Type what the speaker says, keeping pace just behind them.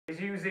is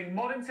using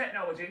modern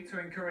technology to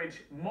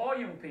encourage more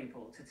young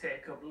people to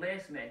take up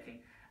lace making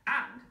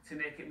and to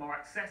make it more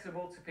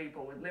accessible to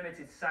people with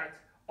limited sight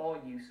or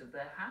use of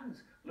their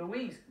hands.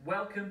 Louise,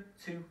 welcome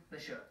to the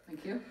show.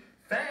 Thank you.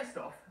 First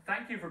off,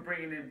 thank you for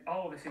bringing in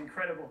all of this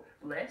incredible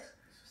lace.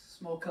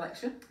 Small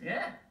collection.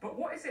 Yeah, but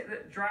what is it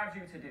that drives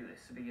you to do this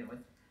to begin with?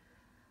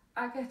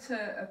 I get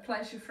a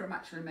pleasure from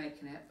actually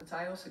making it, but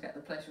I also get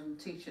the pleasure from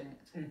teaching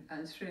it.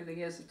 And through the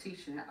years of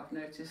teaching it, I've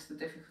noticed the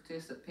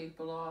difficulties that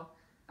people are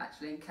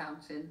actually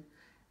encountering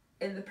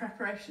in the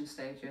preparation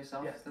stages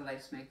of the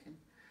lace making.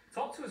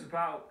 Talk to us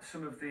about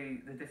some of the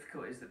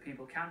difficulties that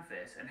people can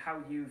face and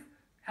how you've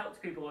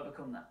helped people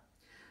overcome that.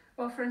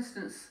 Well, for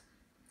instance,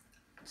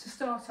 to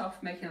start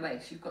off making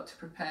lace, you've got to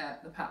prepare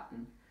the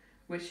pattern,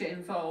 which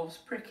involves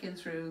pricking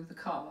through the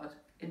card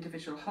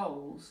individual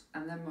holes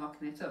and then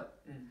marking it up.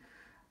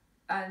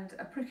 And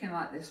a pricking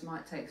like this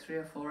might take 3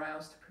 or 4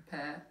 hours to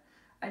prepare,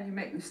 and you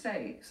make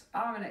mistakes.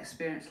 I'm an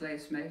experienced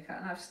lace maker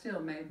and I've still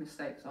made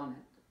mistakes on it.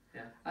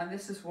 Yeah. And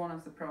this is one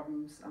of the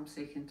problems I'm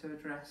seeking to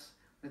address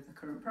with the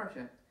current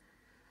project.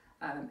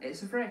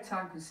 It's a very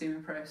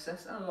time-consuming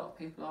process, and a lot of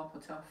people are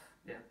put off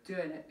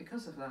doing it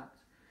because of that.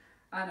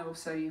 And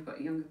also you've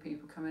got younger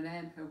people coming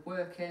in who are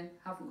working,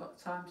 haven't got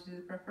the time to do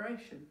the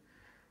preparation.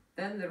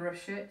 Then they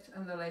rush it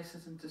and the lace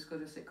isn't as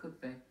good as it could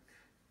be.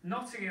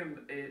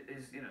 Nottingham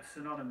is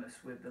synonymous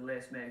with the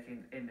lace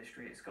making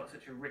industry. It's got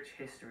such a rich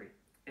history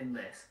in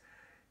lace.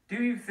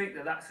 Do you think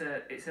that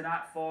it's an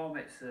art form,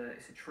 it's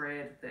a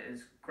trade that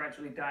is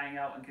gradually dying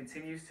out and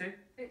continues to?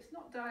 It's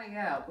not dying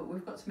out, but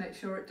we've got to make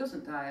sure it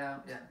doesn't die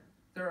out. Yeah.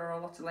 There are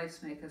a lot of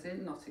lace makers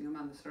in Nottingham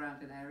and the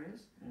surrounding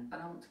areas, and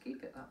I want to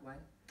keep it that way.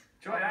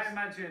 Joy, I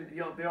imagine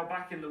you're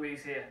back in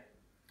Louise here.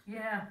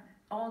 Yeah,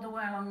 all the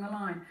way along the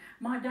line.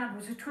 My dad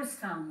was a twist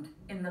hand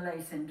in the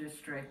lace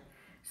industry,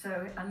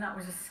 and that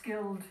was a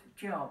skilled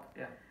job.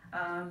 Yeah.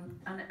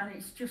 And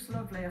it's just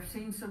lovely. I've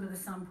seen some of the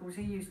samples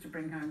he used to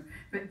bring home,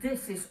 but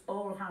this is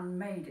all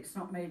handmade. It's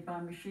not made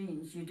by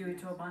machines. You do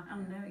it all by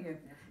hand, don't you?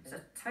 It's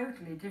a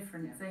totally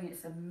different thing.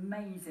 It's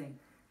amazing.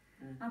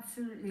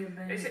 Absolutely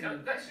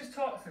amazing. Let's just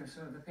talk through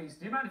some of the pieces.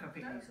 Do you mind if I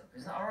pick these up?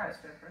 Is that all right?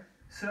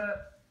 So,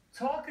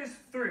 talk us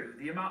through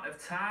the amount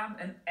of time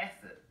and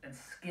effort and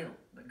skill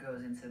that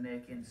goes into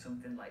making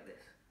something like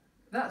this.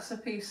 That's a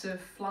piece of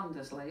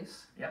Flanders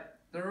lace. Yep.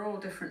 There are all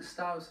different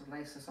styles of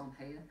laces on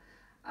here.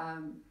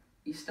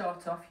 You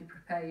start off, you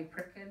prepare your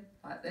pricking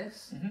like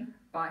this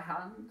by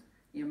hand,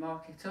 you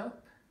mark it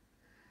up,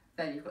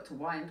 then you've got to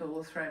wind all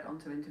the thread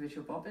onto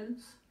individual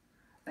bobbins,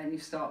 then you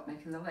start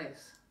making the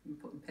lace and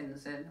putting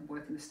pins in and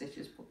working the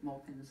stitches, put more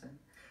pins in.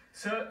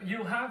 So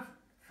you'll have,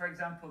 for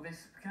example,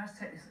 this, can I just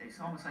take this, it's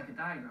almost like a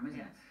diagram, isn't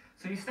it?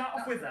 So you start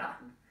off with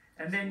that,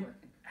 and then,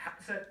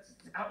 so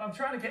I'm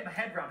trying to get my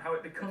head around how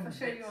it becomes.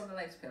 I'll show you on the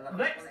lace pillar.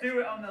 Let's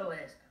do it on the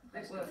lace.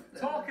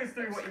 Talk us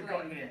through what you've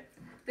got here.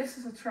 This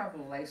is a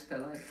travel lace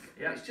pillow,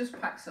 which just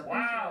packs up into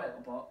a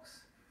little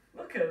box.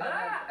 Look at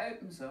that! And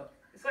opens up.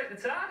 It's like the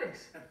TARDIS.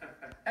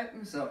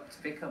 Opens up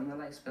to become the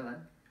lace pillow.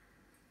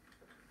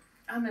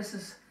 And this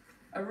is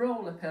a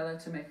roller pillow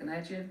to make an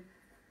edging.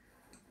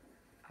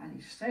 And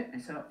you just open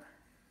it up,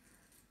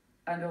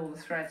 and all the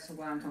threads are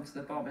wound onto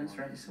the bobbins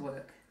ready to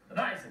work.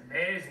 That is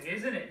amazing,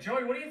 isn't it?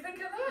 Joy, what do you think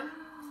of that?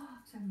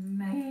 It's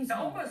amazing. It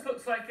almost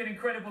looks like an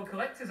incredible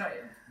collector's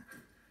item.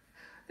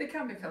 They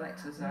can be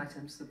collector's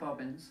items, the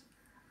bobbins.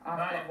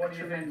 I've got a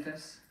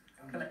tremendous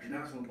collection.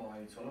 I'm dazzled by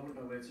it, so I wouldn't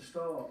know where to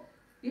start.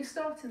 You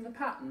start in the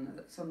pattern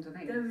that's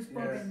underneath. Those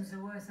bobbins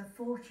are worth a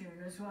fortune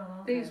as well,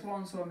 aren't they? These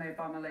ones were made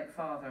by my late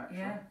father, actually.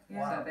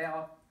 Yeah. So they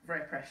are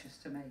very precious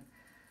to me.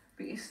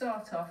 But you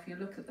start off, you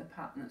look at the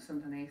pattern that's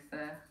underneath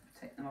there,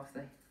 take them off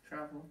the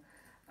travel,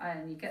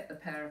 and you get the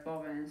pair of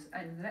bobbins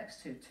and the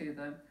next two to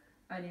them,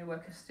 and you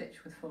work a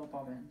stitch with 4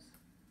 bobbins.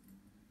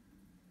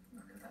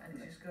 Look at that,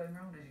 and it's just going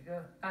round as you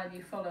go. And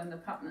you follow the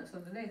pattern that's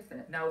underneath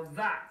it. Now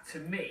that, to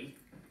me,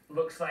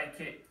 looks like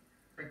it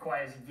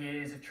requires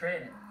years of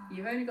training.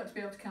 You've only got to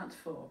be able to count to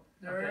 4.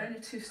 There are only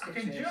 2 stitches. I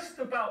can just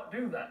about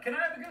do that. Can I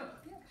have a go?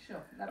 Yeah,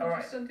 sure. Let me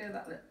just undo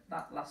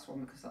that last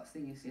one because that's the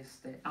easiest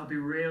stitch. I'll be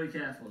really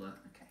careful though.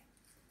 Okay.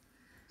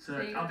 So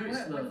I'll do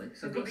it slowly.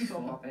 So I've got these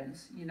 4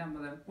 bobbins. You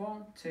number them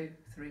 1, 2,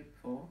 3,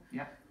 4.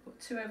 Yeah. Put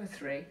 2 over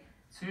 3.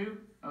 2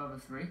 over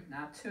 3.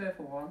 Now 2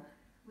 over 1.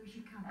 Where's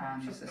your camera?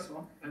 Which is this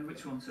one. And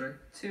which one, sorry?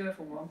 2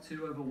 over 1.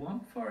 2 over 1.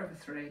 4 over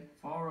 3.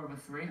 4 over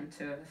 3. And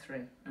 2 over 3.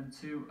 And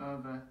 2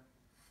 over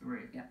 3.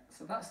 Yeah,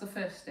 so that's the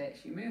first stitch.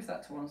 You move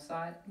that to one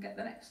side and get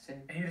the next 2.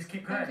 And you just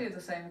keep going? And do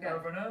the same again.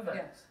 Over and over?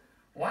 Yes.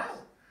 Wow.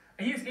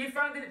 Are you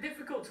finding it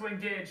difficult to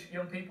engage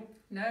young people?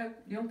 No,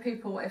 young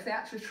people, if they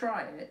actually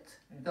try it,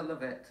 they'll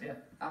love it. Yeah.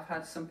 I've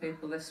had some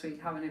people this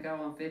week having a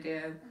go on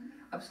video,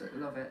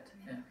 absolutely love it.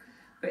 Yeah.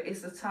 But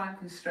it's the time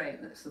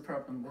constraint that's the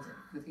problem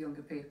with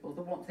younger people.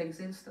 They want things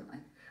instantly.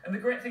 And the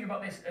great thing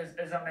about this,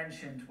 as I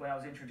mentioned when I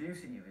was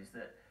introducing you, is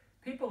that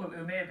people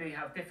who maybe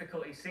have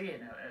difficulty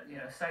seeing,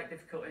 sight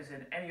difficulties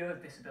and any other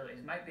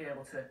disabilities might be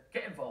able to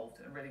get involved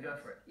and really go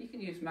for it. You can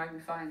use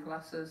magnifying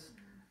glasses,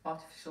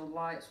 artificial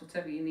lights,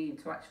 whatever you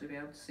need to actually be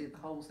able to see the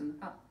holes in the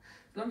pattern.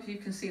 As long as you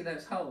can see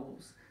those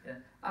holes. Yeah.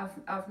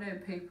 I've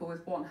known people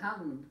with one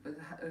hand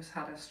who's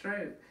had a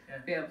stroke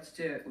be able to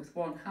do it with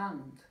one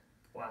hand.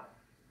 Wow.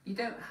 You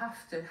don't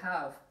have to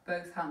have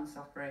both hands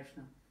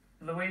operational.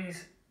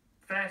 Louise,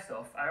 first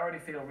off, I already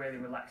feel really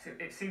relaxed.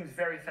 It seems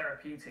very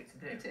therapeutic to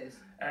do. It is.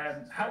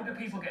 How do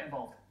people get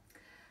involved?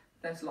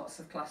 There's lots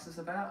of classes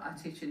about. I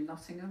teach in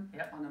Nottingham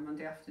on a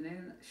Monday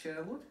afternoon at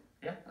Sherwood.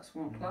 Yeah. That's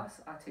one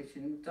class. I teach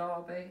in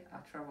Derby. I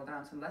travel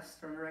down to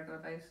Leicester on a regular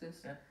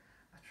basis. Yeah.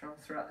 I travel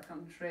throughout the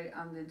country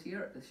and into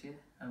Europe this year.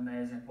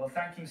 Amazing. Well,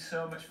 thank you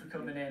so much for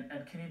coming in.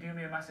 And can you do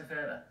me a massive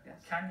favour?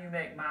 Yes. Can you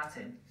make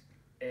Martin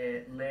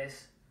a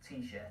lace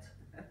t-shirt?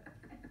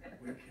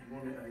 Wicked,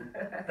 wasn't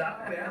it? That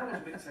How many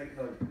hours would it take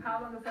though?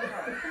 How long have I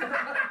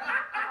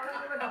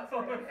got? That's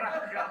all we've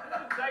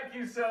got. Thank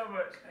you so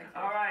much.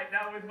 All right,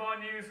 now with more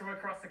news from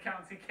across the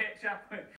county, Kate Chapman.